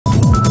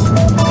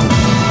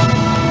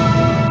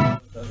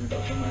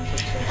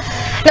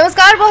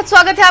नमस्कार, बहुत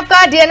स्वागत है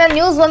आपका डीएनएन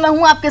न्यूज में। मैं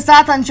हूं आपके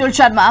साथ अंशुल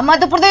शर्मा।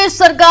 मध्य प्रदेश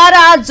सरकार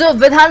आज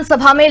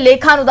विधानसभा में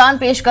लेखानुदान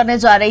पेश करने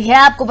जा रही है।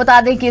 आपको बता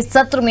दें कि इस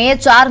सत्र में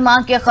 4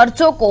 माह के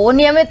खर्चों को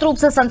नियमित रूप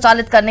से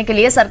संचालित करने के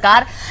लिए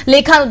सरकार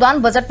लेखानुदान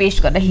बजट पेश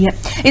कर रही है।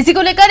 इसी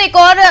को लेकर एक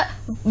और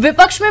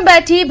विपक्ष में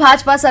बैठी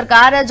भाजपा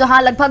सरकार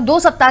जहां लगभग 2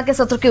 सप्ताह के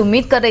सत्र की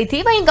उम्मीद कर रही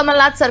थी, वहीं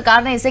कमलनाथ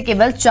सरकार ने इसे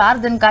केवल 4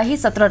 दिन का ही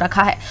सत्र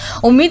रखा है।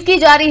 उम्मीद की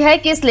जा रही है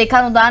कि इस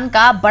लेखानुदान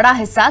का बड़ा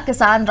हिस्सा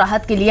किसान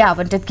राहत के लिए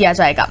आवंटित किया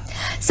जाएगा।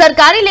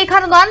 सरकारी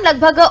लेखानुदान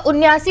लगभग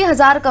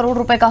 79,000 करोड़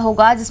रुपए का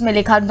होगा, जिसमें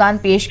लेखानुदान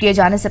पेश किए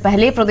जाने से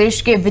पहले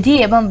प्रदेश के विधि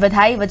एवं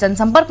विधायी व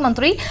जनसंपर्क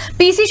मंत्री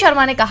पीसी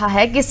शर्मा ने कहा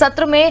है कि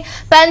सत्र में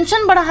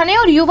पेंशन बढ़ाने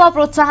और युवा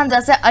प्रोत्साहन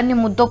जैसे अन्य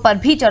मुद्दों पर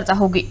भी चर्चा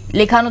होगी।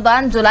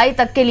 लेखानुदान जुलाई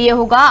तक के लिए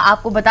होगा।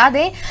 आपको बता दें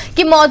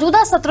कि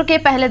मौजूदा सत्र के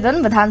पहले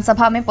दिन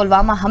विधानसभा में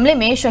पुलवामा हमले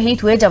में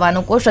शहीद हुए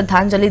जवानों को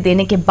श्रद्धांजलि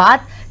देने के बाद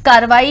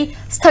कार्रवाई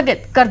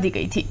स्थगित कर दी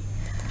गई थी।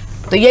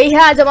 तो यही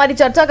है आज हमारी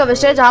चर्चा का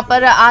विषय, जहां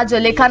पर आज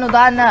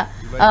लेखानुदान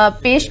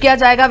पेश किया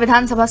जाएगा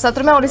विधानसभा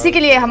सत्र में। और इसी के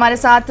लिए हमारे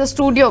साथ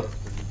स्टूडियो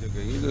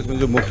इसमें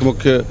जो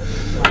मुख्य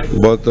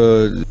बहुत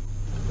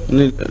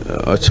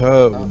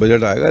अच्छा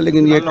बजट आएगा,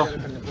 लेकिन ये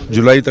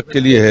जुलाई तक के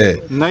लिए है।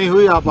 नहीं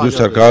हुई आप जो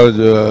सरकार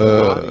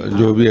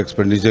जो भी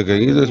एक्सपेंडिचर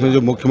करेगी, तो इसमें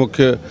जो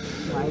मुख्य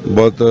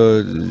बहुत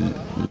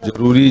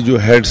जरूरी जो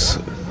हेड्स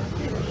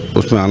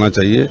उसमें आना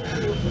चाहिए,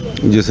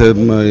 जैसे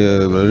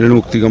ऋण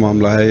मुक्ति का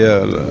मामला है, या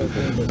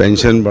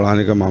पेंशन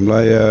बढ़ाने का मामला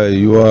है, या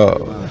युवा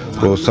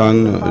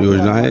प्रोत्साहन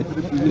योजना है।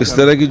 इस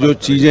तरह की जो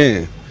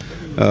चीज़ें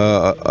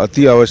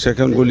अति आवश्यक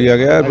है उनको लिया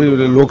गया है।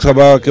 फिर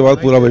लोकसभा के बाद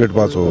पूरा बजट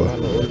पास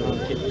होगा।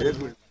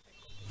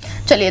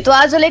 चलिए, तो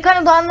आज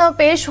लेखानुदान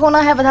पेश होना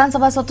है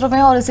विधानसभा सत्र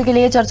में और इसी के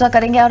लिए चर्चा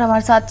करेंगे। और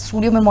हमारे साथ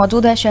स्टूडियो में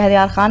मौजूद है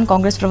शहरयार खान,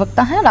 कांग्रेस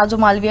प्रवक्ता हैं, राजू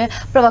मालवीय,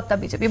 प्रवक्ता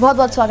बीजेपी। बहुत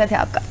बहुत स्वागत है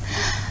आपका।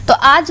 तो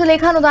आज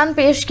लेखानुदान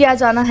पेश किया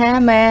जाना है।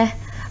 मैं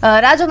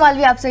राजू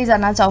मालवीय आपसे ही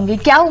जानना चाहूंगी,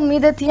 क्या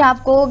उम्मीदें थी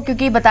आपको,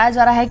 क्योंकि बताया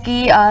जा रहा है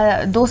कि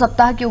 2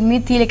 सप्ताह की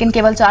उम्मीद थी, लेकिन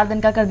केवल 4 दिन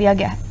का कर दिया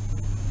गया है।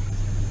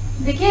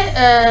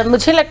 देखिए,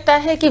 मुझे लगता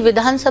है कि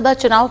विधानसभा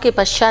चुनाव के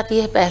पश्चात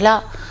यह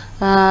पहला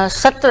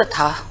सत्र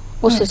था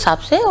उस हिसाब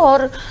से,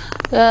 और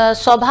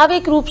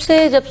स्वाभाविक रूप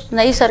से जब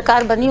नई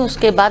सरकार बनी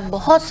उसके बाद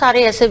बहुत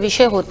सारे ऐसे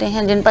विषय होते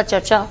हैं जिन पर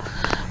चर्चा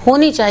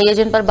होनी चाहिए,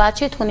 जिन पर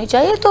बातचीत होनी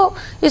चाहिए। तो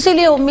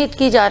इसीलिए उम्मीद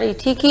की जा रही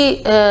थी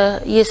कि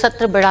ये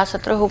सत्र बड़ा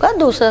सत्र होगा,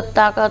 2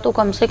 सप्ताह का तो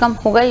कम से कम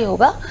होगा ही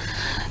होगा।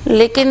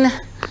 लेकिन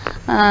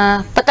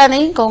पता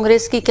नहीं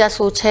कांग्रेस की क्या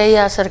सोच है,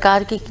 या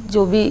सरकार की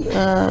जो भी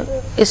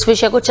इस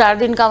विषय को 4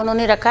 दिन का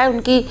उन्होंने रखा है,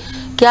 उनकी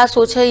क्या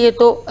सोच है, ये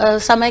तो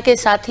समय के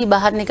साथ ही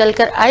बाहर निकल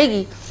कर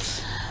आएगी।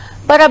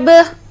 पर अब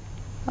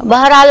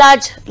बहरहाल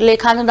आज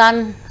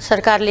लेखानुदान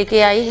सरकार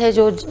लेके आई है,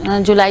 जो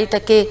जुलाई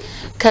तक के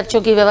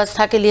खर्चों की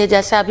व्यवस्था के लिए,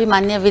 जैसा अभी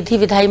माननीय विधि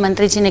विधायी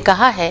मंत्री जी ने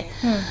कहा है।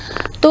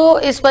 तो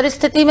इस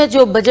परिस्थिति में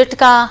जो बजट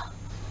का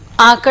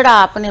आंकड़ा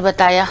आपने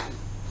बताया,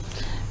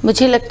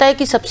 मुझे लगता है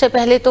कि सबसे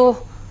पहले तो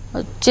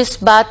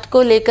जिस बात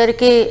को लेकर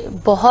के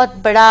बहुत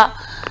बड़ा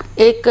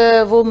एक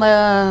वो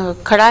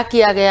खड़ा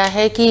किया गया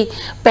है कि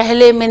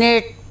पहले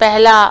मिनट,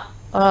 पहला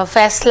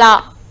फैसला,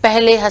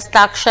 पहले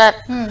हस्ताक्षर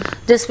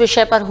जिस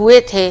विषय पर हुए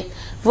थे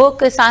वो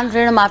किसान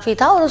ऋण माफी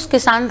था, और उस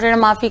किसान ऋण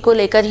माफी को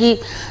लेकर ही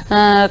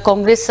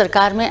कांग्रेस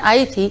सरकार में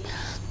आई थी।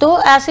 तो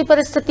ऐसी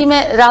परिस्थिति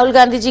में राहुल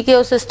गांधी जी के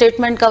उस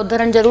स्टेटमेंट का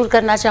उद्धरण जरूर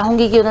करना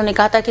चाहूंगी कि उन्होंने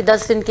कहा था कि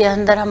 10 दिन के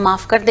अंदर हम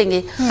माफ कर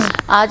देंगे।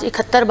 आज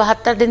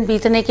 71-72 दिन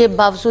बीतने के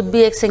बावजूद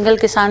भी एक सिंगल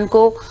किसान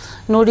को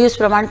नो ड्यूज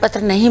प्रमाण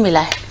पत्र नहीं मिला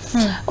है।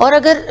 और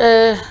अगर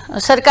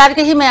सरकार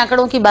के ही मैं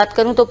आंकड़ों की बात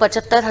करूं तो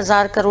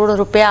 75,000 करोड़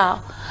रुपया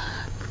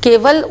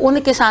केवल उन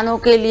किसानों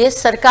के लिए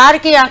सरकार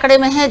के आंकड़े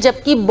में है,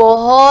 जबकि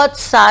बहुत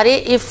सारे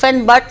इफ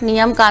एंड बट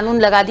नियम कानून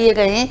लगा दिए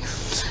गए हैं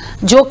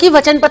जो कि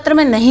वचन पत्र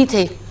में नहीं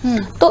थे।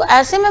 तो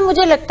ऐसे में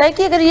मुझे लगता है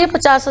कि अगर ये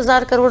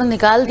 50,000 करोड़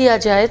निकाल दिया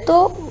जाए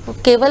तो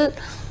केवल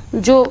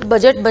जो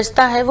बजट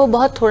बचता है वो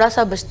बहुत थोड़ा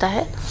सा बचता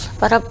है।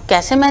 पर अब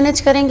कैसे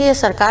मैनेज करेंगे ये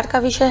सरकार का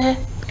विषय है,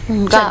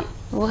 उनका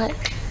वो है।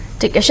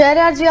 ठीक है,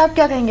 शहरयार जी आप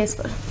क्या कहेंगे इस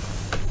पर?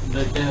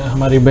 देखिए,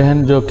 हमारी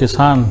बहन जो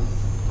किसान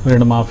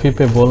ऋण माफ़ी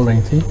पे बोल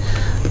रही थी,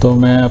 तो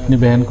मैं अपनी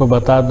बहन को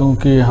बता दूं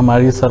कि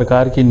हमारी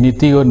सरकार की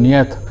नीति और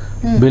नियत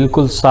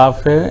बिल्कुल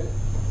साफ है।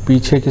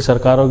 पीछे की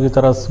सरकारों की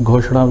तरह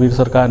घोषणावीर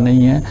सरकार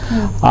नहीं है।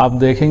 आप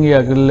देखेंगे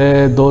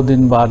अगले 2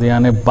 दिन बाद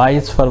यानी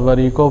 22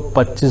 फरवरी को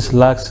 25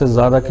 लाख से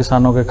ज़्यादा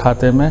किसानों के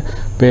खाते में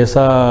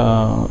पैसा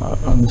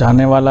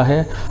जाने वाला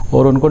है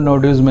और उनको नो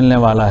ड्यूज मिलने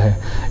वाला है।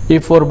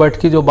 इफ और बट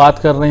की जो बात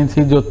कर रही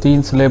थी, जो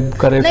 3 स्लैब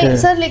करे थे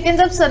सर, लेकिन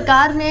जब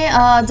सरकार में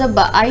जब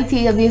आई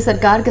थी, जब ये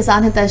सरकार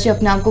किसान हितैषी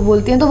अपने आप को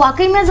बोलती है, तो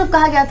वाकई में जब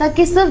कहा गया था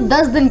कि सिर्फ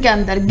 10 दिन के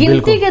अंदर,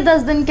 गिनती के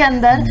 10 दिन के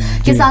अंदर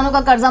किसानों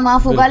का कर्जा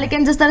माफ होगा।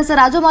 लेकिन जिस तरह से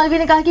राजू मालवीय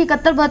ने कहा कि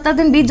 71-72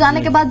 दिन बीत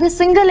जाने के बाद भी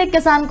सिंगल एक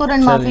किसान को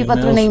ऋण माफी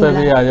पत्र नहीं मिला।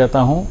 भी आ जाता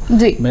हूँ,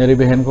 मेरी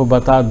बहन को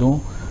बता दूं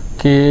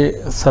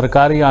कि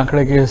सरकारी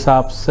आंकड़े के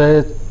हिसाब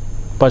से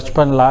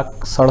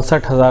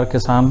 55,67,000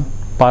 किसान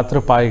पात्र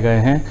पाए गए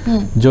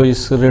हैं जो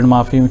इस ऋण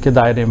माफी के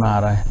दायरे में आ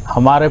रहे हैं।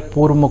 हमारे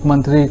पूर्व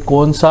मुख्यमंत्री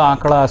कौन सा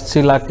आंकड़ा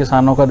 80 लाख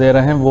किसानों का दे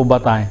रहे हैं वो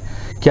बताएं,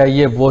 क्या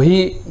ये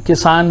वही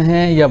किसान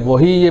हैं या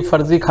वही ये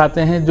फर्जी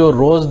खाते हैं जो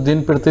रोज़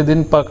दिन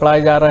प्रतिदिन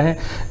पकड़ाए जा रहे हैं?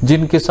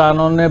 जिन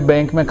किसानों ने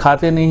बैंक में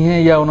खाते नहीं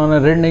हैं या उन्होंने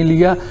ऋण नहीं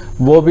लिया,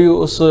 वो भी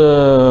उस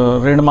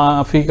ऋण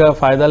माफ़ी का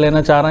फ़ायदा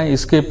लेना चाह रहे हैं।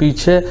 इसके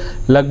पीछे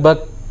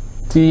लगभग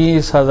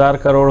 30,000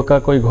 करोड़ का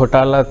कोई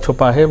घोटाला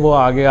छुपा है, वो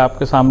आगे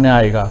आपके सामने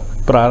आएगा।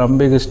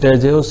 प्रारंभिक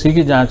स्टेज है, उसी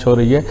की जांच हो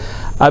रही है।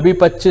 अभी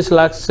 25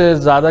 लाख से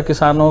ज़्यादा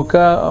किसानों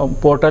का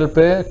पोर्टल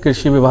पे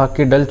कृषि विभाग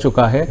की डल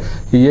चुका है।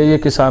 ये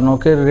किसानों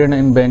के ऋण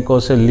इन बैंकों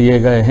से लिए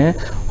गए हैं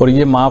और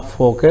ये माफ़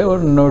होके और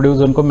नो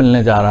ड्यूज उनको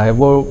मिलने जा रहा है।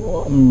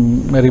 वो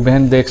मेरी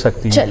बहन देख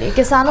सकती है। चलिए,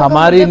 किसानों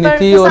हमारी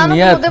नीति और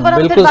नियत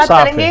बिल्कुल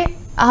साफ है।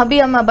 अभी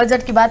हम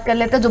बजट की बात कर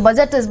लेते हैं। जो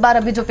बजट इस बार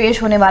अभी जो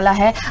पेश होने वाला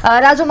है,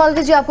 राजू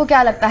मालवी जी, आपको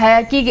क्या लगता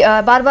है कि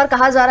बार बार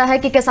कहा जा रहा है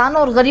कि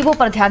किसानों और गरीबों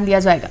पर ध्यान दिया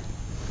जाएगा?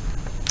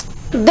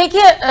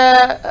 देखिए,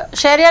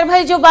 शहरयार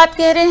भाई जो बात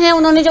कह रहे हैं,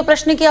 उन्होंने जो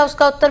प्रश्न किया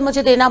उसका उत्तर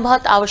मुझे देना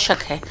बहुत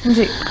आवश्यक है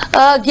जी।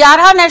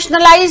 11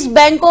 नेशनलाइज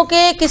बैंकों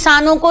के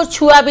किसानों को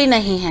छुआ भी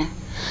नहीं है।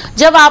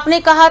 जब आपने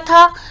कहा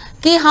था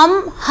कि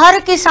हम हर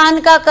किसान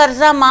का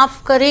कर्जा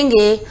माफ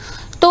करेंगे,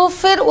 तो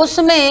फिर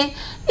उसमें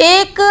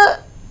एक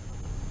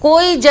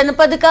कोई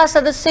जनपद का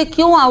सदस्य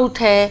क्यों आउट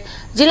है,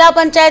 जिला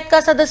पंचायत का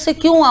सदस्य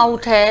क्यों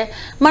आउट है,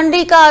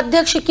 मंडी का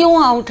अध्यक्ष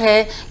क्यों आउट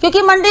है?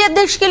 क्योंकि मंडी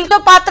अध्यक्ष के लिए तो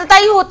पात्रता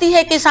ही होती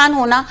है किसान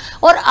होना,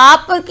 और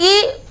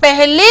आपकी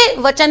पहले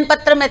वचन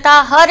पत्र में था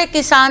हर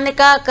किसान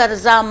का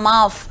कर्जा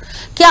माफ।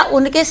 क्या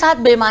उनके साथ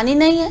बेईमानी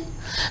नहीं है?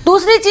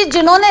 दूसरी चीज,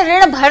 जिन्होंने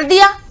ऋण भर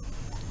दिया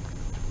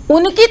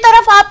उनकी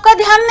तरफ आपका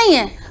ध्यान नहीं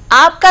है,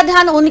 आपका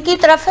ध्यान उनकी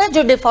तरफ है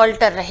जो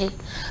डिफॉल्टर रहे।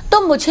 तो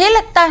मुझे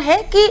लगता है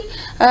कि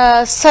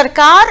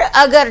सरकार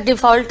अगर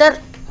डिफॉल्टर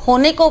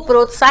होने को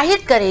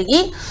प्रोत्साहित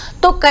करेगी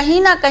तो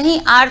कहीं ना कहीं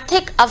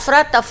आर्थिक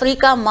अफरा तफरी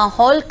का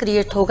माहौल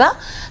क्रिएट होगा,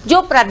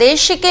 जो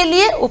प्रदेश के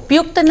लिए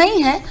उपयुक्त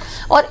नहीं है।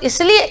 और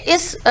इसलिए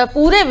इस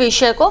पूरे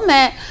विषय को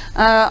मैं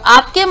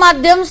आपके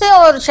माध्यम से,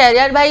 और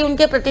शहरयार भाई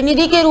उनके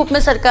प्रतिनिधि के रूप में,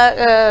 सरकार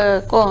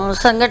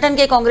संगठन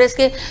के, कांग्रेस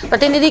के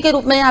प्रतिनिधि के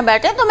रूप में यहाँ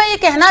बैठे, तो मैं ये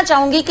कहना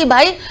चाहूंगी कि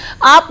भाई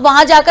आप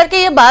वहां जाकर के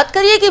ये बात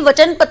करिए कि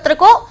वचन पत्र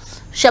को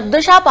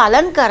शब्दशः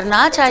पालन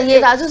करना चाहिए,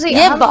 राजू जी,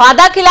 ये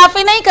वादा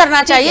खिलाफी नहीं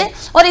करना चाहिए।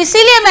 और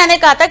इसीलिए मैंने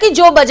कहा था कि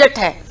जो बजट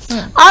है।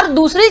 और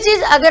दूसरी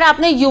चीज, अगर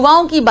आपने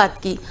युवाओं की बात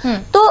की,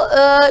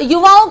 तो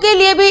युवाओं के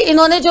लिए भी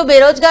इन्होंने जो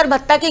बेरोजगार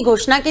भत्ता की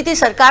घोषणा की थी,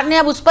 सरकार ने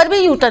अब उस पर भी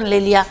यू टर्न ले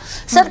लिया।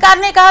 सरकार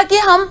ने कहा कि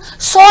हम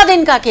 100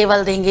 दिन का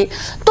केवल देंगे।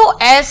 तो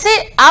ऐसे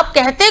आप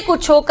कहते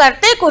कुछ हो,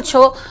 करते कुछ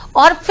हो,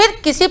 और फिर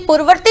किसी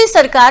पूर्ववर्ती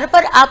सरकार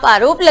पर आप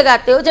आरोप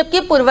लगाते हो, जबकि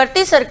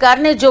पूर्ववर्ती सरकार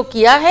ने जो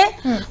किया है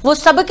वो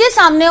सबके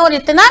सामने और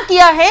इतना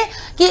किया है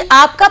कि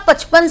आपका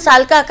 55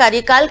 साल का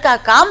कार्यकाल का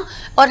काम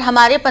और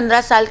हमारे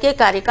 15 साल के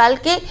कार्यकाल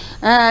के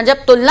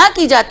जब तुलना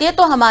की जाती है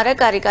तो हमारा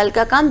कार्यकाल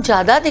का काम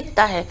ज्यादा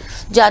दिखता है,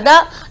 ज्यादा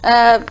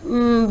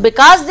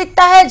विकास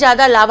दिखता है,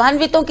 ज्यादा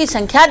लाभान्वितों की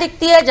संख्या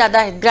दिखती है,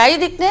 ज्यादा हितग्राही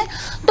दिखते हैं,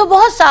 तो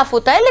बहुत साफ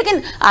होता है।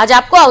 लेकिन आज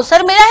आपको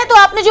अवसर मिला है तो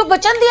आपने जो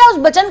वचन दिया उस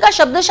वचन का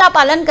शब्दशः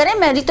पालन करें,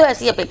 मेरी तो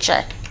ऐसी अपेक्षा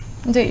है।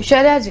 जी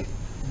शहरयार जी।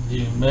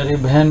 जी, मेरी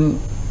बहन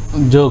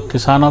जो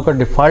किसानों का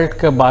डिफ़ॉल्ट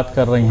की बात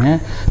कर रही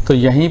हैं, तो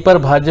यहीं पर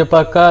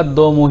भाजपा का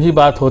दो मुही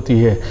बात होती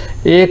है।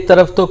 एक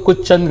तरफ तो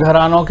कुछ चंद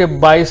घरानों के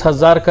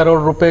 22,000 करोड़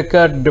रुपए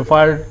का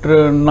डिफ़ॉल्ट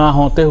ना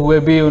होते हुए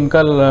भी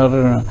उनका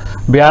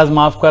ब्याज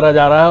माफ़ करा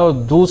जा रहा है, और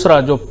दूसरा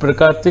जो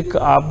प्राकृतिक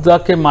आपदा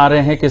के मारे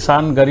हैं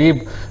किसान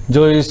गरीब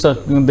जो इस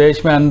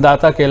देश में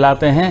अन्नदाता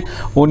कहलाते हैं,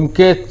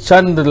 उनके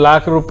चंद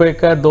लाख रुपए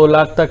का 2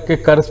 लाख तक के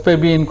कर्ज पे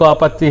भी इनको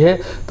आपत्ति है।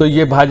 तो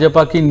ये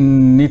भाजपा की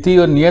नीति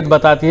और नियत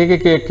बताती है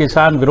कि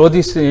किसान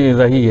विरोधी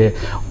रही है।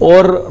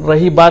 और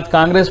रही बात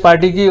कांग्रेस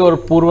पार्टी की और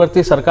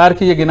पूर्ववर्ती सरकार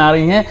की, ये गिना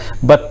रही हैं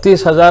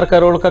 32,000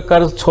 करोड़ का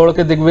कर्ज छोड़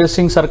के दिग्विजय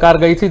सिंह सरकार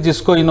गई थी,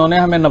 जिसको इन्होंने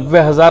हमें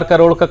 90,000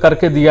 करोड़ का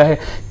करके दिया है।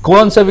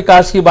 कौन से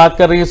विकास की बात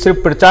कर रही है?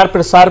 सिर्फ प्रचार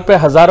प्रसार पे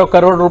हजारों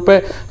करोड़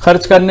रुपए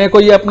खर्च करने को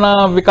ये अपना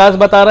विकास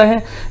बता रहे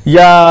हैं,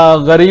 या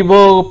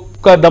गरीबों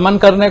का दमन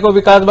करने को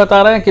विकास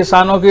बता रहे हैं?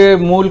 किसानों के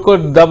मूल को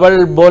डबल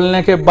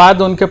बोलने के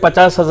बाद उनके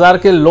 50,000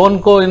 के लोन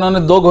को इन्होंने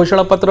 2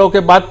 घोषणा पत्रों के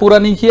बाद पूरा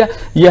नहीं किया।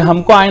 ये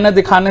हमको आईना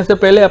दिखाने से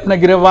पहले अपने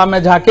गिरफ्तार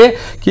में झांके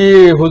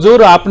कि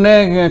हुजूर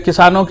आपने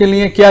किसानों के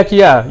लिए क्या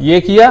किया? ये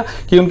किया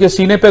कि उनके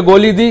सीने पे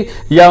गोली दी,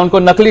 या उनको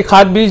नकली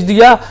खाद बीज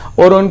दिया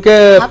और उनके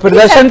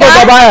प्रदर्शन को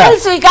दबाया।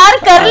 स्वीकार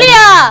कर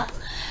लिया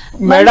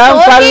मैडम,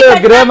 कल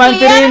गृह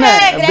मंत्री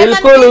ने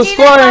बिल्कुल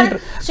उसको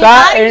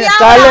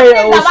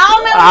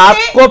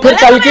आपको फिर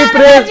कल की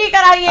प्रेस,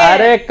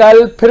 अरे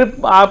कल फिर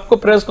आपको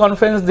प्रेस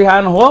कॉन्फ्रेंस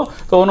ध्यान हो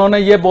तो उन्होंने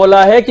ये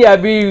बोला है कि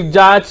अभी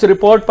जांच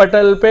रिपोर्ट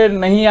पटल पे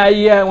नहीं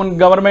आई है, उन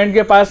गवर्नमेंट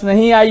के पास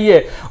नहीं आई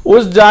है।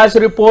 उस जांच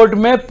रिपोर्ट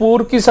में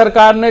पूर्व की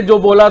सरकार ने जो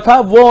बोला था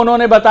वो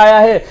उन्होंने बताया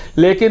है,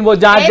 लेकिन वो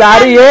जांच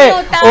जारी है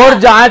और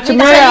जांच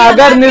में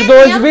अगर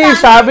निर्दोष भी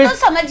साबित,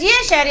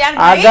 समझिए शहरयार,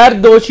 अगर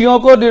दोषियों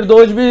को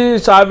निर्दोष भी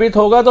साबित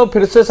होगा तो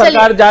फिर से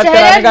सरकार जांच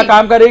कराने का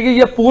काम करेगी।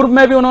 ये पूर्व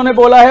में भी उन्होंने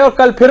बोला है और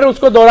कल फिर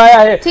उसको दोहराया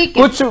है।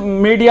 कुछ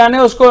मीडिया ने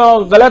उसको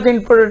गलत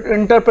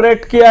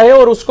इंटरप्रेट किया है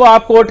और उसको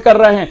आप कोट कर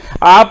रहे हैं।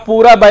 आप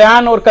पूरा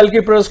बयान और कल की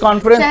प्रेस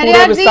कॉन्फ्रेंस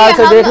पूरे विस्तार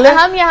से देख लें।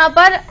 हम यहाँ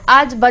पर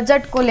आज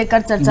बजट को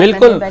लेकर चर्चा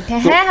करने बैठे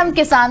हैं, हम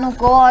किसानों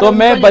को और तो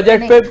मैं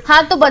बजट पे,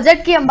 हाँ तो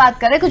बजट की हम बात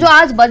करें कि जो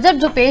आज बजट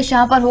जो पेश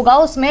यहाँ पर होगा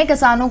उसमें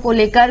किसानों को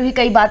लेकर भी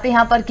कई बातें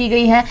यहाँ पर की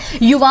गई हैं,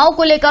 युवाओं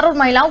को लेकर और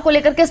महिलाओं को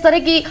लेकर किस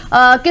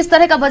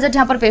तरह का बजट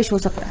यहाँ पर पेश हो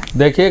सकता है?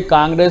 देखिए,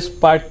 कांग्रेस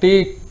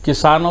पार्टी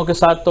किसानों के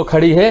साथ तो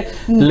खड़ी है,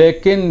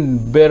 लेकिन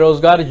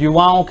बेरोजगार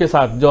युवाओं के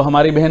साथ, जो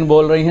हमारी बहन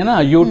बोल रही है ना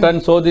यू टर्न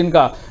 100 दिन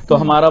का, तो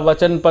हमारा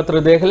वचन पत्र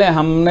देख लें,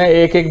 हमने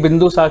एक एक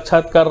बिंदु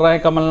साक्षात कर रहे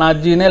हैं।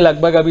 कमलनाथ जी ने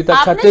लगभग अभी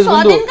तक 36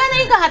 बिंदु।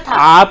 नहीं कहा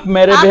था आप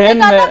मेरे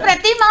बहन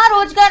प्रति माह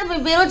रोजगार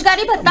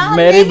बेरोजगारी भत्ता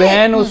मेरी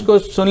बहन उसको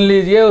सुन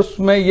लीजिए,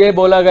 उसमें ये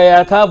बोला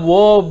गया था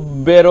वो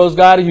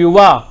बेरोजगार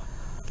युवा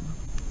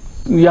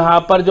यहाँ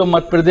पर जो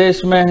मध्य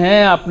प्रदेश में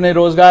हैं अपने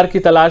रोजगार की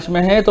तलाश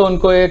में हैं, तो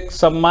उनको एक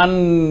सम्मान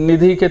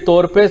निधि के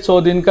तौर पे 100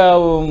 दिन का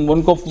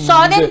उनको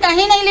 100 दिन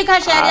कहीं नहीं लिखा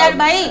शहरयार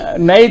भाई।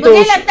 नहीं तो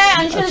मुझे लगता है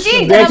अंशुल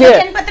जी देखिए,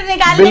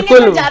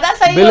 बिल्कुल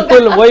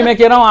बिल्कुल वही मैं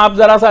कह रहा हूँ, आप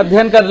जरा सा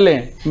अध्ययन कर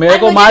लें, मेरे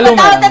को मालूम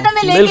है,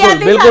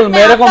 बिल्कुल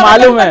मेरे को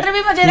मालूम है,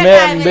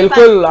 मैं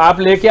बिल्कुल आप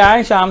लेके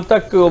आए शाम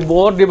तक,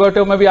 और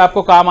डिबेटों में भी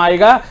आपको काम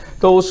आएगा।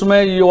 तो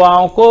उसमें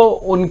युवाओं को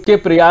उनके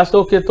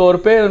प्रयासों के तौर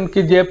पे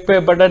उनकी जेब पे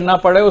बर्डन ना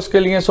पड़े, उसके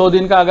लिए 100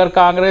 दिन का अगर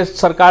कांग्रेस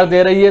सरकार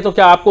दे रही है तो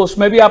क्या आपको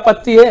उसमें भी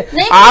आपत्ति है?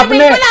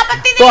 आपने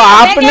तो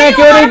आपने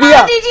क्यों नहीं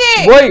दिया?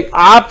 वही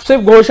आप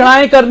सिर्फ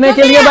घोषणाएं करने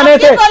के लिए बने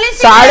थे।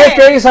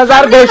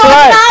 23,500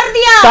 घोषणाएं,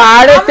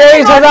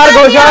 23,500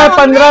 घोषणाएं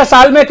 15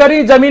 साल में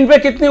करी, जमीन पे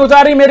कितनी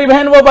उतारी मेरी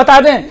बहन वो बता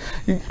दें।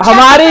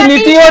 हमारी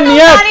नीति और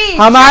नियत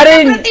हमारी,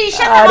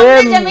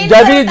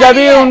 अरे जब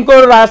उनको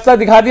रास्ता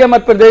दिखा दिया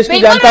मध्य प्रदेश की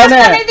जनता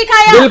ने,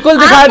 बिल्कुल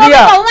दिखा दिया।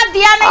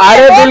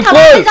 अरे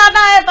बिल्कुल,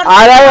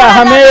 अरे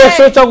हमें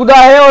 114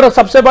 है और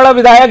सबसे बड़ा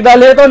विधायक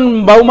दल है, तो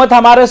बहुमत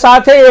हमारे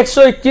साथ है,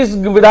 121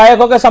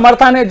 विधायकों का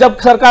समर्थन है। जब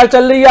सरकार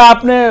चल रही है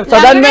आपने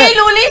सदन में,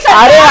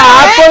 अरे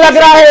आपको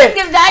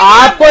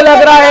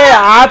लग रहा है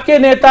आपके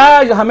नेता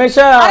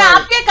हमेशा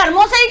आपके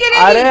कर्मों से ही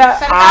गिरेगी। अरे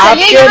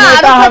आपके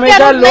नेता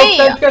हमेशा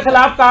लोकतंत्र के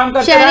खिलाफ काम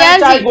करते हैं,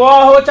 चाहे गोवा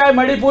हो, चाहे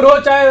मणिपुर हो,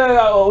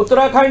 चाहे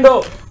उत्तराखंड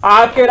हो।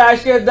 आपके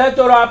राष्ट्रीय अध्यक्ष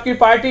और आपकी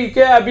पार्टी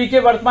के अभी के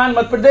वर्तमान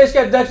मध्य प्रदेश के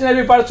अध्यक्ष ने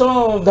भी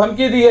परसों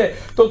धमकी दी है,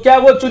 तो क्या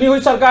वो चुनी हुई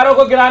सरकारों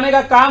को गिराने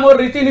का काम और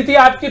रीति नीति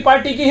आपकी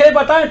पार्टी की है?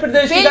 बताएं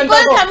प्रदेश की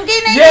जनता को।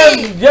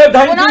 ये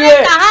धमकी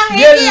है,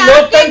 ये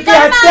लोकतंत्र की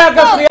हत्या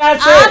का प्रयास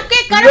है,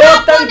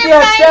 लोकतंत्र की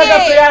हत्या का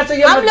प्रयास है,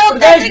 ये मध्य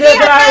प्रदेश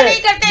देख रहा है,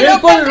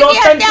 बिल्कुल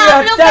लोकतंत्र की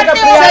हत्या का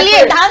प्रयास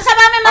है।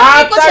 विधानसभा में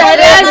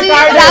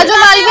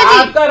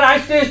आपका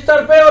राष्ट्रीय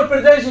स्तर पे और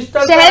प्रदेश स्तर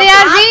पर।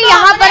 शहरयार जी,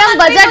 यहाँ पर हम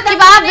बजट की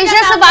बात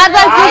विषय से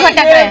बार-बार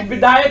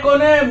विधायकों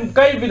ने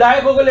कई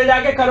विधायकों को ले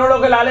जाके करोड़ों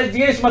के लालच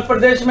दिए इस मध्य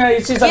प्रदेश में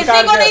इसी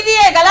सरकार को नहीं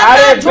दिए, गलत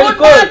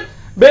अरे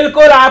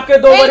बिल्कुल आपके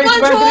 2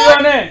 वरिष्ठ मंत्रियों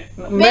ने,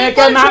 मैं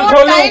क्या नाम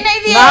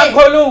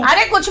खोलूं?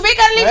 अरे कुछ भी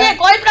कर लीजिए,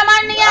 कोई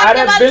प्रमाण नहीं है।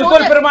 अरे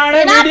बिल्कुल प्रमाण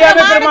है, मीडिया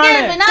में प्रमाण है।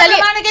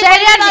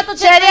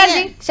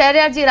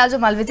 शहरयार जी, राजू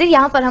मालवीय जी,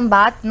 यहाँ पर हम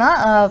बात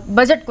ना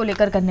बजट को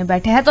लेकर करने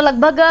बैठे हैं। तो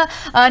लगभग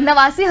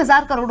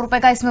 89,000 करोड़ रुपए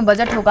का इसमें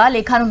बजट होगा।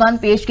 लेखानुदान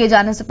पेश किए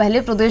जाने से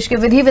पहले प्रदेश के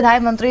विधि विधायी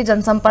मंत्री,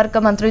 जनसंपर्क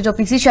मंत्री जो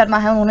पीसी शर्मा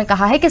है, उन्होंने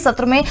कहा है कि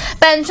सत्र में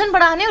पेंशन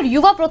बढ़ाने और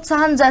युवा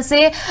प्रोत्साहन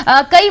जैसे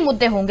कई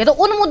मुद्दे होंगे, तो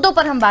उन मुद्दों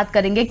पर हम बात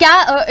करेंगे।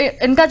 क्या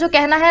इनका जो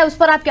कहना है उस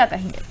पर आप क्या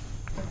कहेंगे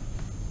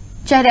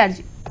शहरयार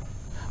जी?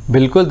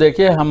 बिल्कुल,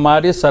 देखिए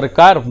हमारी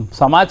सरकार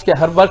समाज के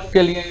हर वर्ग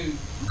के लिए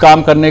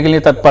काम करने के लिए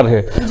तत्पर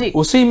है।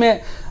 उसी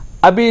में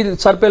अभी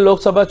सर पे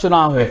लोकसभा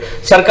चुनाव है,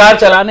 सरकार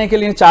चलाने के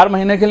लिए 4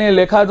 महीने के लिए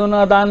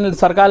लेखानुदान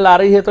सरकार ला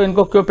रही है, तो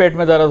इनको क्यों पेट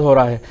में दर्द हो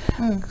रहा है?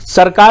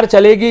 सरकार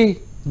चलेगी,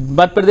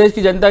 मध्य प्रदेश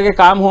की जनता के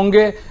काम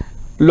होंगे,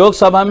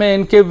 लोकसभा में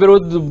इनके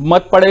विरुद्ध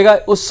मत पड़ेगा,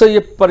 उससे ये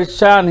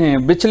परेशान हैं,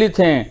 विचलित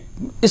हैं,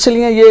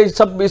 इसलिए ये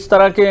सब इस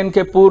तरह के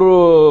इनके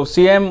पूर्व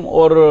सीएम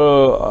और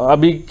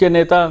अभी के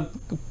नेता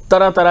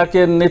तरह तरह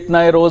के नित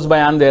नए रोज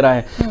बयान दे रहे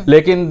हैं।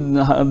 लेकिन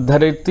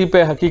धरती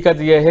पे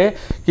हकीकत यह है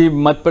कि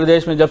मध्य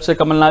प्रदेश में जब से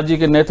कमलनाथ जी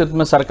के नेतृत्व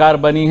में सरकार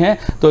बनी है,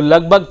 तो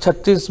लगभग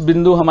 36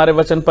 बिंदु हमारे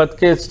वचन पत्र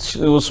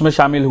के उसमें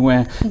शामिल हुए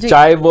हैं।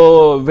 चाहे वो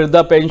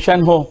वृद्धा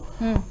पेंशन हो,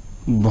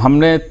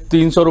 हमने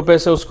 300 रुपए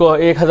से उसको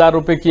 1,000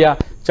 रुपए किया,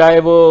 चाहे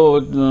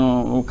वो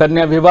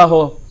कन्या विवाह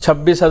हो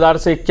 26,000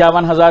 से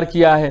 51,000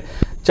 किया है,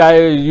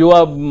 चाहे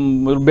युवा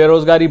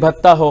बेरोजगारी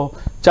भत्ता हो,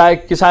 चाहे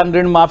किसान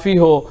ऋण माफी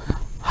हो,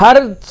 हर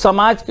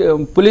समाज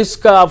पुलिस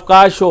का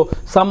अवकाश हो,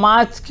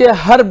 समाज के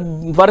हर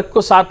वर्ग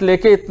को साथ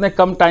लेके इतने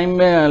कम टाइम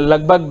में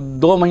लगभग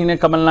 2 महीने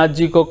कमलनाथ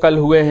जी को कल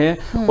हुए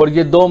हैं, और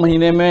ये 2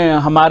 महीने में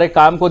हमारे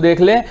काम को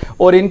देख लें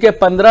और इनके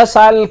 15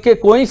 साल के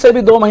कोई से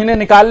भी 2 महीने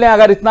निकाल लें,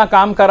 अगर इतना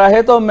काम करा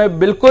है तो मैं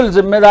बिल्कुल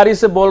जिम्मेदारी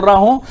से बोल रहा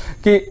हूं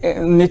कि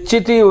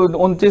निश्चित ही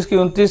 29 की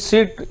 29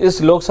 सीट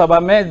इस लोकसभा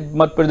में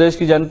मध्य प्रदेश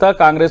की जनता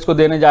कांग्रेस को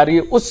देने जा रही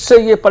है।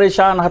 उससे ये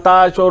परेशान,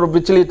 हताश और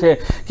विचलित है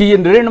कि ये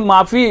ऋण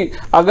माफी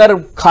अगर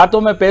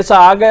खातों में में पैसा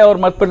आ गया और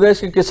मध्य प्रदेश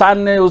के किसान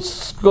ने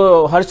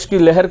उसको हर्ष की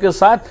लहर के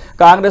साथ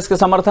कांग्रेस के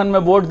समर्थन में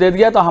वोट दे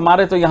दिया, तो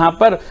हमारे तो यहाँ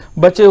पर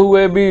बचे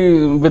हुए भी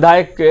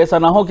विधायक ऐसा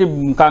ना हो कि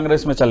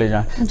कांग्रेस में चले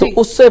जाएं, तो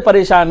उससे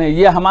परेशान है।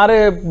 ये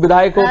हमारे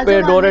विधायकों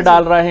पे डोरे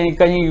डाल रहे हैं,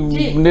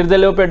 कहीं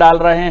निर्दलियों पे डाल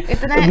रहे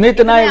हैं,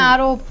 नित नए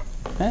आरोप।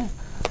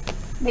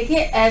 देखिए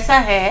ऐसा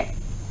है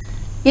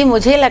कि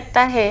मुझे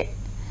लगता है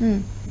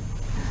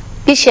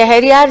कि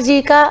शहरयार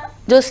जी का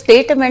जो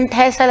स्टेटमेंट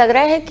है, ऐसा लग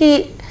रहा है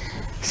कि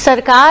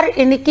सरकार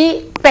इनकी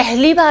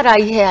पहली बार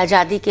आई है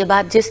आजादी के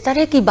बाद, जिस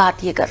तरह की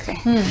बात ये कर रहे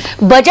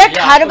हैं। बजट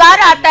हर बार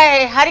आता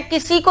है, हर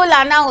किसी को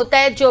लाना होता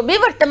है, जो भी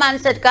वर्तमान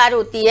सरकार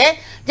होती है,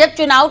 जब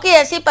चुनाव की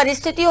ऐसी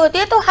परिस्थिति होती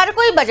है तो हर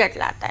कोई बजट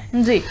लाता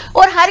है जी।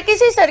 और हर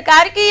किसी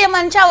सरकार की ये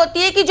मंशा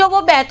होती है कि जो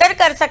वो बेहतर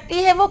कर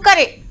सकती है वो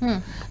करे,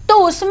 तो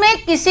उसमें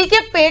किसी के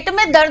पेट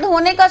में दर्द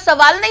होने का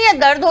सवाल नहीं है।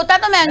 दर्द होता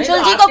तो मैं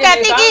अंशुल जी को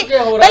कहती कि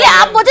पहले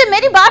आप मुझे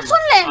मेरी बात सुन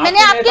लें,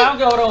 मैंने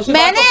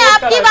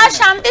आपकी बात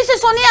शांति से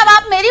सुनी, अब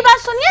आप मेरी बात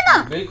सुनिए ना।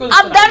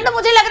 अब दर्द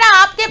मुझे लग रहा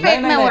है आपके पेट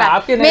में हो रहा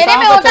है, मेरे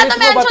में होता तो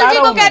मैं अंशुल जी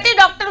को कहती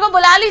डॉक्टर को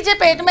बुला लीजिए,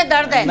 पेट में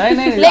दर्द है,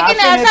 लेकिन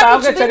ऐसा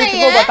कुछ भी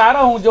नहीं है। बता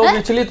रहा हूँ जो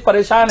विचलित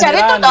परेशान है,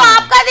 चरित्र तो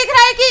आपका दिख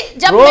रहा है कि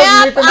जब मैं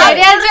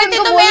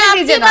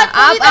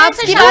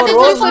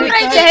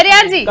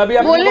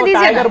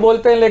टाइगर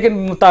बोलते हैं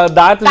लेकिन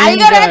दांत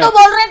टाइगर है तो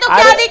बोल रहे हैं, तो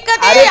क्या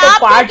दिक्कत है?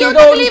 आपको क्यों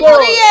तकलीफ हो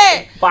रही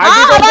है?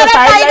 हमारा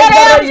टाइगर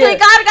है, हम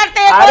स्वीकार करते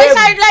हैं, कोई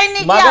साइडलाइन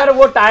नहीं किया। मगर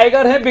वो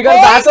टाइगर है बिगड़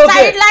दांतों के,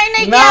 साइडलाइन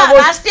नहीं किया,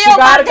 राष्ट्रीय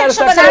उपाध्यक्ष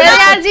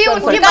शहरयार जी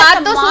उनकी बात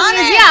तो सुन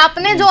लीजिए।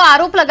 आपने जो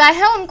आरोप लगाए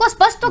हैं उनको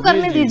स्पष्ट तो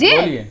करने दीजिए,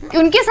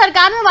 उनकी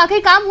सरकार में वाकई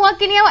काम हुआ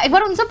कि नहीं हुआ, एक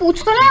बार उनसे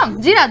पूछ तो रहे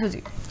हम। जी राजू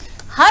जी,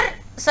 हर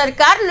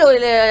सरकार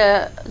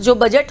जो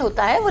बजट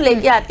होता है वो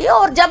लेके आती है,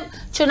 और जब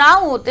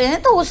चुनाव होते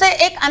हैं तो उसे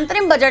एक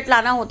अंतरिम बजट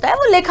लाना होता है,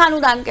 वो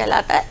लेखानुदान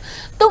कहलाता है,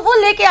 तो वो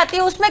लेके आती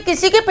है। उसमें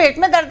किसी के पेट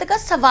में दर्द का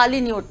सवाल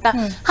ही नहीं उठता।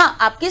 हाँ,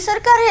 आपकी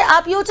सरकार है,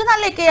 आप योजना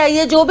लेके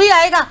आइए, जो भी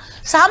आएगा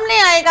सामने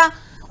आएगा,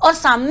 और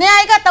सामने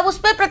आएगा तब उस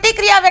पर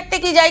प्रतिक्रिया व्यक्त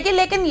की जाएगी।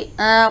 लेकिन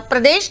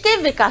प्रदेश के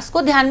विकास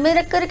को ध्यान में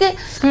रख करके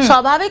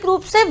स्वाभाविक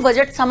रूप से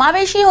बजट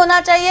समावेशी होना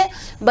चाहिए,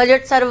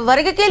 बजट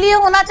सर्ववर्ग के लिए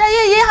होना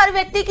चाहिए, ये हर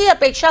व्यक्ति की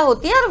अपेक्षा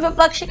होती है। और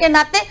विपक्ष के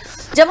नाते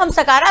जब हम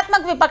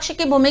सकारात्मक विपक्ष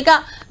की भूमिका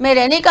में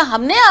रहने का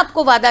हमने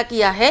आपको वादा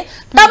किया है,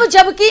 तब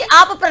जबकि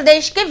आप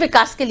प्रदेश के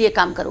विकास के लिए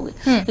काम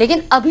करोगे।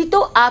 लेकिन अभी तो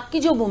आपकी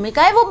जो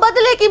भूमिका है वो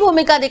बदले की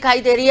भूमिका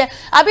दिखाई दे रही है।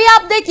 अभी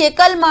आप देखिए,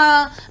 कल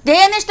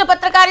ध्येयनिष्ठ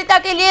पत्रकारिता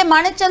के लिए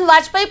माणिक चंद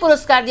वाजपेयी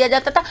पुरस्कार दिया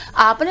जाता था,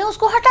 आपने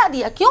उसको हटा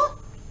दिया, क्यों?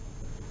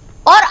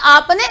 और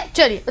आपने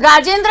चलिए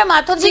राजेंद्र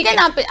माथुर जी के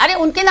नाम पे, अरे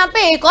उनके नाम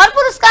पे एक और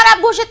पुरस्कार आप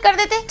घोषित कर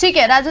देते। ठीक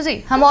है राजू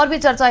जी, हम और भी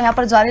चर्चा यहाँ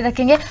पर जारी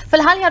रखेंगे।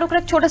 फिलहाल यहाँ रुक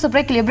रहे छोटे से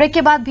ब्रेक के लिए। ब्रेक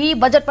के बाद भी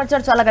बजट पर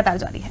चर्चा लगातार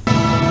जारी है।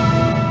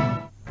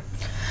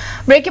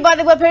 ब्रेक के बाद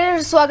एक बार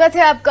फिर स्वागत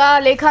है आपका।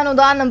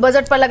 लेखानुदान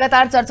बजट पर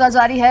लगातार चर्चा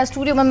जारी है।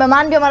 स्टूडियो में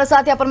मेहमान भी हमारे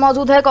साथ यहाँ पर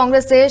मौजूद है,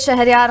 कांग्रेस से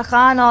शहरयार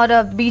खान और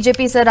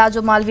बीजेपी से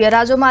राजू मालवीय।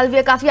 राजू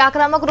मालवीय काफी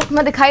आक्रामक रुख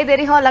में दिखाई दे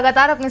रही है और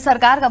लगातार अपनी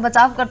सरकार का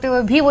बचाव करते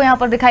हुए भी वो यहाँ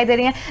पर दिखाई दे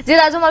रही है। जी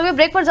राजू मालवीय,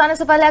 ब्रेक पर जाने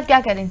से पहले आप क्या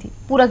कह रही थी,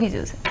 पूरा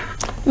कीजिए उसे।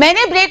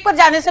 मैंने ब्रेक पर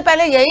जाने से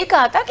पहले यही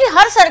कहा था कि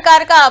हर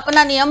सरकार का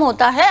अपना नियम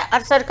होता है,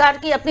 हर सरकार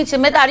की अपनी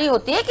जिम्मेदारी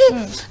होती है कि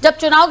जब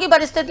चुनाव की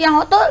परिस्थितियां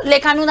हो तो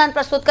लेखानुदान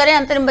प्रस्तुत करें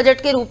अंतरिम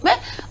बजट के रूप में,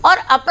 और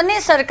अपने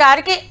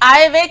सरकार के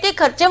आय व्यय के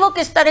खर्चे वो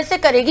किस तरह से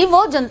करेगी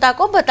वो जनता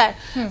को बताए।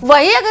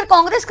 वही अगर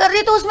कांग्रेस कर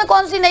रही तो उसमें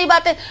कौन सी नई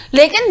बात है।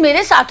 लेकिन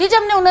मेरे साथी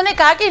जब ने उन्होंने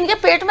कहा कि इनके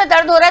पेट में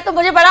दर्द हो रहा है, तो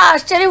मुझे बड़ा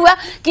आश्चर्य हुआ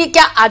कि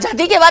क्या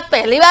आजादी के बाद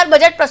पहली बार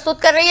बजट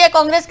प्रस्तुत कर रही है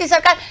कांग्रेस की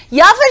सरकार,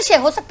 या फिर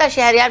हो सकता है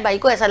शहरयार भाई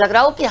को ऐसा लग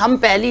रहा हो कि हम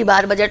पहली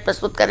बार बजट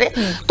प्रस्तुत कर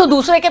रहे तो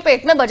दूसरे के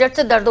पेट में बजट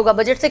से दर्द होगा।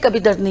 बजट से कभी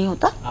दर्द नहीं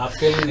होता,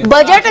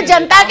 बजट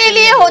जनता के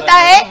लिए होता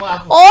है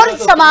और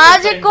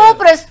समाज को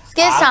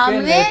के सामने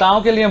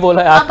नेताओं के लिए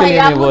बोला है, आपके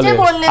लिए नहीं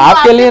बोला है।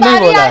 आपके लिए नहीं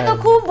बोला है तो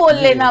खूब बोल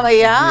लेना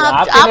भैया,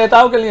 आपके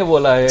नेताओं के लिए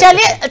बोला है।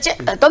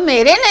 चलिए, तो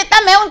मेरे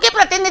नेता, मैं उनके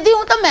प्रतिनिधि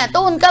हूं तो मैं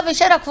तो उनका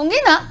विषय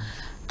रखूंगी ना।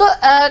 तो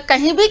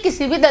कहीं भी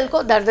किसी भी दल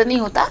को दर्द नहीं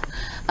होता,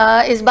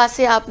 इस बात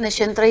से आप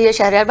निश्चिंत रहिए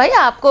शहरयार भाई।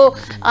 आपको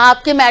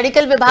आपके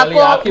मेडिकल विभाग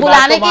को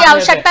बुलाने की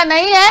आवश्यकता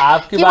नहीं है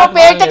कि वो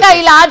पेट का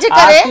इलाज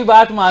करे,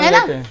 है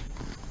ना।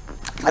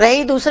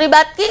 रही दूसरी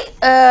बात की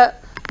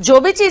जो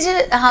भी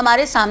चीजें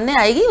हमारे सामने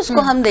आएगी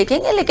उसको हम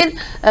देखेंगे, लेकिन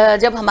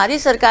जब हमारी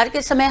सरकार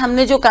के समय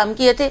हमने जो काम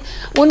किए थे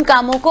उन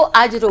कामों को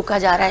आज रोका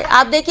जा रहा है।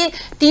 आप देखिए,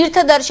 तीर्थ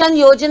दर्शन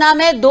योजना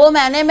में 2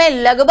 महीने में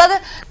लगभग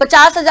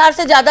 50,000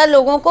 से ज्यादा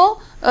लोगों को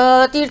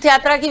तीर्थ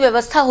यात्रा की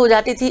व्यवस्था हो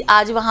जाती थी।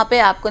 आज वहां पे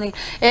आपको नहीं,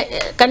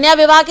 कन्या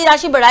विवाह की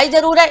राशि बढ़ाई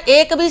जरूर है,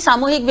 एक भी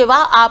सामूहिक विवाह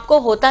आपको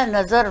होता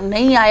नजर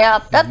नहीं आया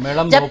अब तक।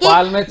 जबकि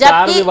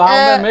 4 विवाहों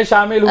में मैं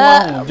शामिल हुआ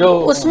हूं, जो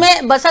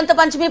उसमें बसंत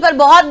पंचमी पर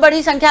बहुत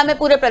बड़ी संख्या में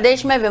पूरे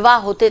प्रदेश में विवाह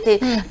होते थे।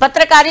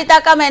 पत्रकारिता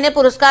का मैंने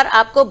पुरस्कार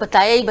आपको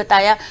बताया ही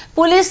बताया।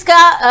 पुलिस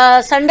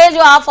का संडे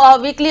जो आप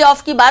वीकली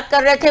ऑफ की बात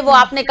कर रहे थे वो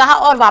आपने कहा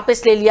और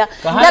वापस ले लिया।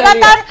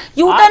 लगातार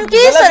यूटर्न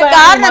की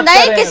सरकार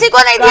नहीं, किसी को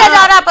नहीं दिया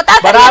जा रहा, पता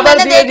करिए,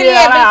 मैंने देख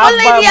लिया बिल्कुल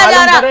नहीं दिया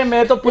जा रहा।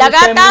 मैं तो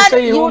लगातार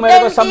मेरे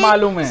को सब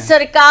मालूम है।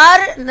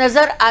 सरकार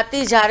नजर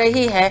आती जा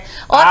रही है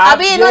और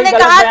अभी इन्होंने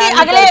कहा कि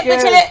अगले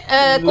पिछले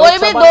कोई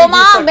भी 2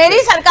 माह मेरी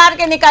सरकार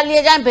के निकाल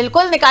लिए जाए,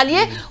 बिल्कुल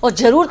निकालिए और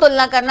जरूर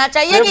तुलना करना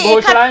चाहिए कि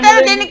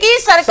 71 दिन की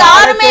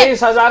सरकार में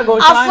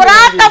अफरा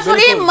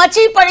तफरी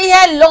मची पड़ी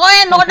है, लॉ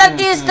एंड ऑर्डर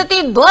की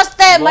स्थिति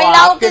ध्वस्त है,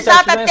 महिलाओं के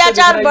साथ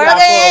अत्याचार बढ़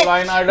गए हैं।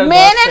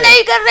 मैंने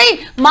नहीं कर रही,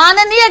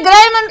 माननीय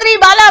गृह मंत्री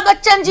बाला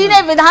बच्चन जी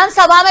ने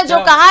विधानसभा में जो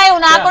कहा है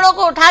उन आंकड़ों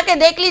को उठा के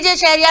देख लीजिए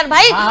शहरियार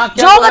भाई,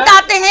 जो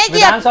बताते हैं कि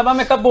विधानसभा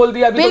में कब बोल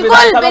दिया?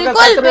 बिल्कुल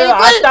बिल्कुल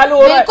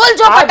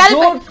जो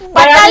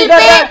पटल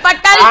पे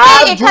 71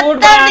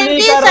 दिन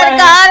की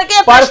सरकार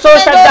के परसों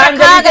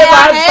श्रद्धांजलि के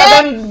बाद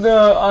सदन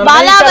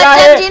बाला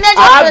बच्चन जी ने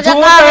जो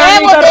कहा है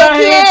वो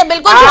देखिए,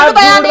 बिल्कुल झूठ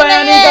बयानी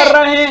नहीं कर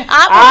रहे हैं,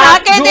 आप उठा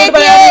के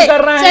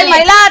देखिए।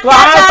 महिला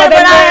अत्याचार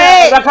बढ़ा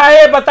है, रखा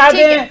है, बता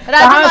दें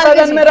कहाँ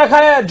सदन में रखा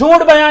है?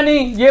 झूठ बयानी,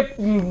 ये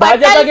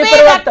भाजपा की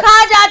प्रवक्ता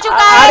रखा जा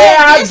चुका है। अरे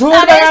आप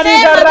झूठ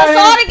बयानी कर रहे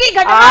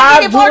हैं,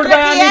 आप झूठ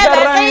बयानी कर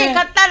रहे हैं,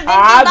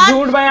 आप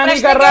झूठ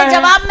बयानी कर रहे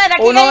हैं।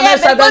 उन्होंने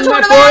सदन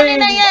में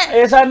कोई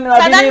ऐसा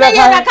अभी नहीं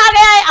रखा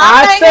है,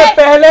 आज से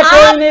पहले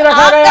कोई नहीं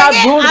रखा गया। आप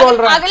झूठ बोल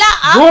रहे हैं,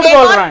 झूठ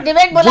बोल रहे हैं,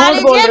 डिबेट बुला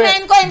लीजिए, मैं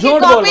इनको इनकी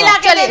कॉपी ला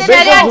के दे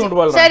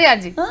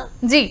जी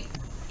जी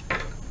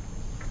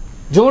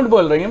झूठ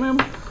बोल रही है मैम।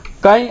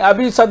 कहीं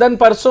अभी सदन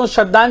परसों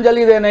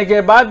श्रद्धांजलि देने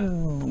के बाद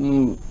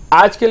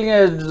आज के लिए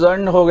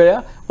एडजर्न हो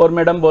गया और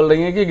मैडम बोल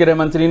रही हैं कि गृह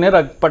मंत्री ने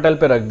पटल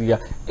पे रख दिया।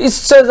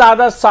 इससे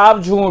ज्यादा साफ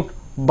झूठ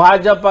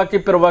भाजपा की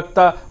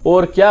प्रवक्ता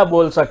और क्या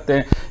बोल सकते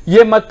हैं?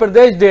 ये मध्य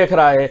प्रदेश देख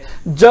रहा है,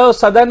 जो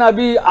सदन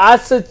अभी आज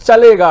से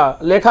चलेगा,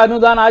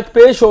 लेखानुदान आज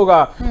पेश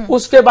होगा,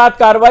 उसके बाद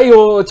कार्रवाई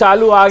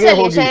चालू आगे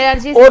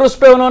होगी और उस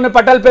पे उन्होंने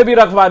पटल पे भी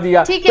रखवा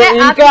दिया। तो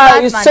इनका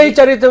इससे ही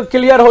चरित्र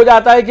क्लियर हो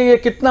जाता है कि ये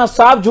कितना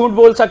साफ झूठ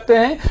बोल सकते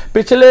हैं।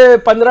 पिछले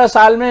 15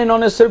 साल में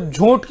इन्होंने सिर्फ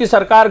झूठ की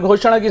सरकार,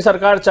 घोषणा की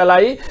सरकार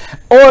चलाई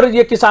और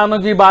ये किसानों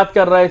की बात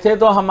कर रहे थे।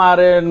 तो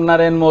हमारे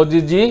नरेंद्र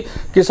मोदी जी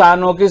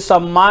किसानों की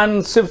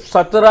सम्मान सिर्फ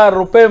 17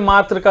 रुपए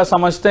मात्र का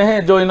समझते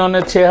हैं, जो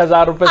इन्होंने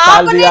 6,000 रुपए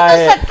साल दिया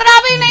है। 17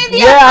 भी नहीं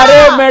दिया। ये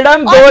अरे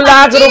मैडम 2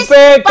 लाख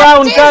रुपए का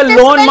उनका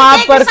लोन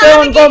माफ करके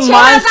उनको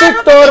मानसिक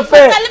तौर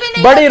पे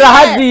बड़ी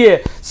राहत दी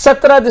है।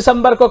 17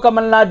 दिसंबर को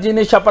कमलनाथ जी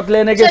ने शपथ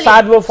लेने के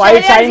साथ वो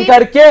फाइल साइन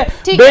करके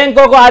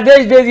बैंकों को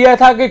आदेश दे दिया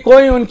था कि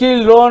कोई उनकी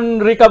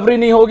लोन रिकवरी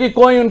नहीं होगी,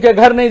 कोई उनके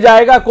घर नहीं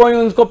जाएगा, कोई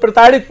उनको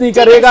प्रताड़ित नहीं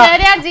करेगा।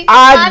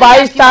 आज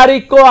 22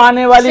 तारीख को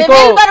आने वाली को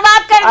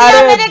बर्बाद कर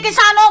दिया मेरे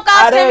किसानों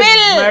का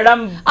सिविल।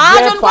 मैडम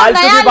आज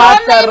फालतू की बात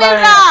कर रहे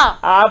हैं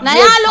आप,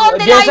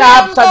 जैसे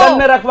आप सदन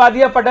में रखवा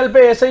दिया पटल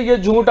पे, ऐसे ही ये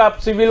झूठ आप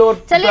सिविल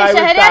और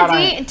शहरियार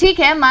जी ठीक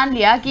है, मान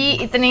लिया कि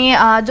इतनी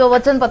जो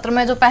वचन पत्र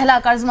में जो पहला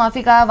कर्ज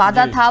माफी का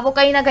वादा था वो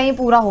कहीं ना कहीं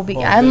पूरा हो भी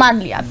गया है, मान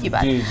लिया आपकी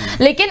बात।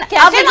 लेकिन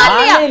कैसे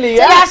मान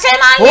लिया? कैसे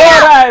मान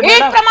लिया?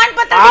 एक प्रमाण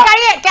पत्र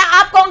दिखाइए। क्या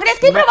आप कांग्रेस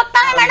की प्रवक्ता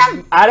हैं मैडम?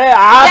 अरे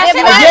आप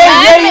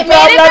यही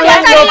प्रॉब्लम है,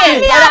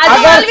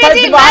 अगर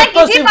सच बात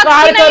को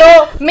स्वीकार करो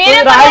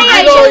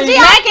तो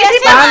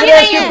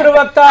कांग्रेस की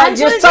प्रवक्ता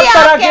ये सब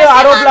तरह के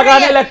आरोप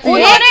लगाने लगती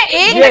है।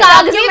 एक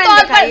कागजी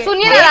तौर पर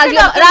सुनिए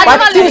ना,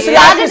 25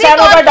 लाख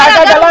किसानों का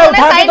डाटा डला,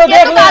 उठा के तो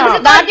देख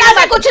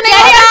लेना। कुछ नहीं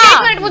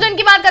है, मुझे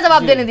उनकी बात का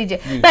जवाब देने दीजिए।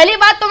 पहली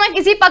बात तो मैं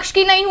किसी पक्ष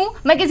की नहीं हूं,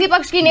 मैं किसी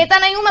पक्ष की नेता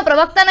नहीं हूं, मैं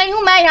प्रवक्ता नहीं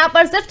हूं, मैं यहां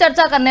पर सिर्फ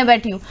चर्चा करने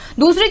बैठी हूं।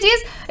 दूसरी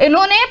चीज,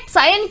 इन्होंने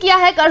साइन किया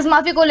है कर्ज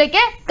माफी को लेके,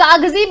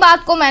 कागजी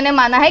बात को मैंने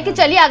माना है कि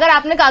चलिए अगर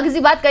आपने कागजी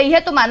बात कही है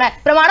तो माना है।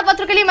 प्रमाण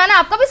पत्र के लिए मैंने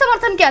आपका भी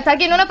समर्थन किया था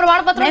कि इन्होंने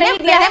प्रमाण पत्र नहीं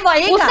दिया है,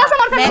 उसका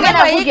समर्थन मैंने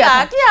आपको किया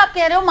था कि आप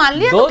कह रहे हो मान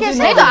लिया तो कैसे?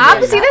 नहीं तो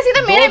आप सीधे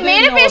सीधे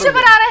मेरे पेशे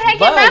पर आ रहे हैं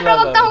कि मैं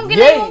प्रवक्ता हूं कि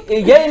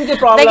नहीं। ये इनकी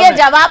प्रॉब्लम है।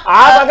 जवाब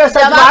आप अगर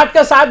सच बात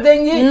का साथ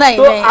देंगी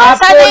तो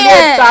आपको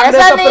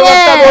कांग्रेस का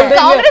प्रवक्ता बोल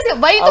देंगे,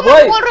 वही तो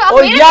मैं बोल रहा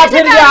हूं, या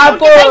फिर ये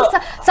आपको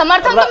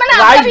समर्थन तो मैंने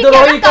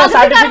राजद्रोही का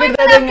सर्टिफिकेट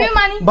दे देंगे।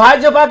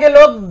 भाजपा के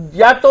लोग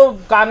या तो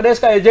कांग्रेस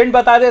का एजेंट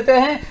बता देते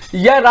हैं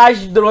या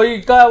राष्ट्रद्रोही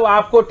का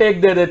आपको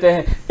टेक दे देते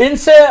हैं।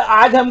 इनसे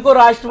आज हमको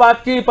राष्ट्रवाद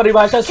की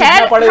परिभाषा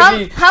सीखना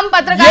पड़ेगी। हम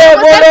ये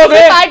वो लोग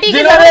हैं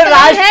जिन्होंने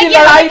राष्ट्र की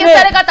लड़ाई में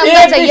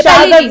एक भी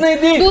शहादत नहीं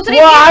दी,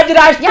 वो आज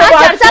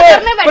राष्ट्रवाद से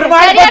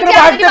प्रमाण पत्र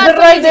बांटते फिर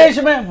रहे देश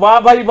में। वाह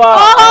भाई वाह,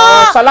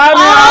 सलाम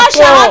है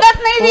आपको।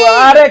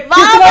 अरे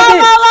किसने दी?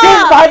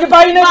 किस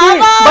भाजपाई ने दी?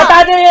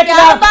 बता दें एक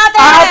नाम।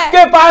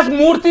 आपके पास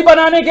मूर्ति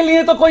बनाने के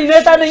लिए तो कोई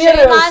नेता नहीं है।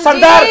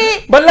 सरदार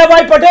वल्लभ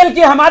भाई पटेल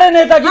की हमारे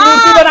नेता की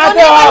मूर्ति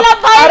बनाते हो आप।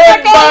 अरे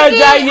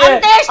जाइए,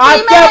 आप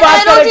क्या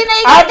बात करें?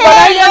 आप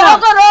बताइए ना,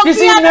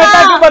 किसी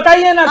नेता की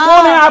बताइए ना,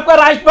 कौन है आपका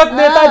राष्ट्रभक्त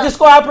नेता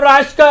जिसको आप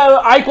राष्ट्र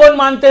का आइकॉन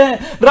मानते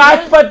हैं?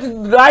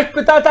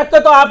 राष्ट्रपिता तक का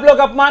तो आप लोग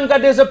अपमान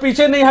करने से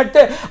पीछे नहीं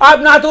हटते। आप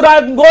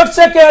नाथूराम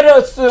गोडसे के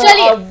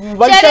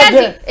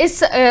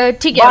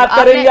ठीक है, बात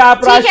करेंगे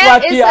आप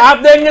राष्ट्रवाद की, आप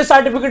देंगे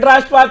सर्टिफिकेट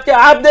राष्ट्रवाद के,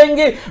 आप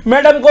देंगे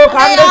मैडम को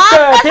कांग्रेस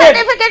के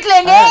सर्टिफिकेट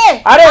लेंगे।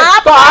 अरे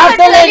तो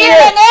आपसे लेंगे,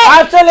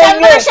 आपसे लेंगे।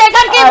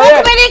 चंद्रशेखर की मुख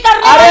में नहीं कर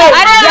रहे।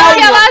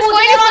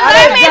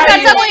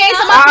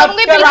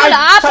 करूंगी बिल्कुल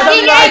आपकी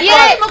ये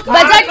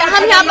बजट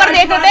हम यहाँ पर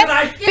देख रहे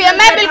थे,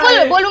 मैं बिल्कुल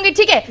बोलूंगी,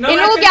 ठीक है, इन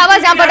लोगों की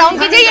आवाज यहाँ पर डाउन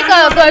कीजिए, ये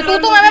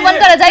तू में बंद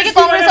कर जाएगी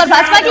कांग्रेस और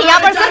भाजपा की। यहाँ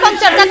पर सिर्फ हम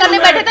चर्चा करने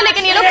बैठे थे,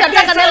 लेकिन ये लोग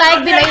चर्चा करने लायक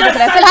भी नहीं दिख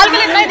रहे। फिलहाल के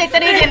लिए इतना ही, देखते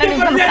रहिए।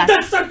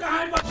 नमस्कार।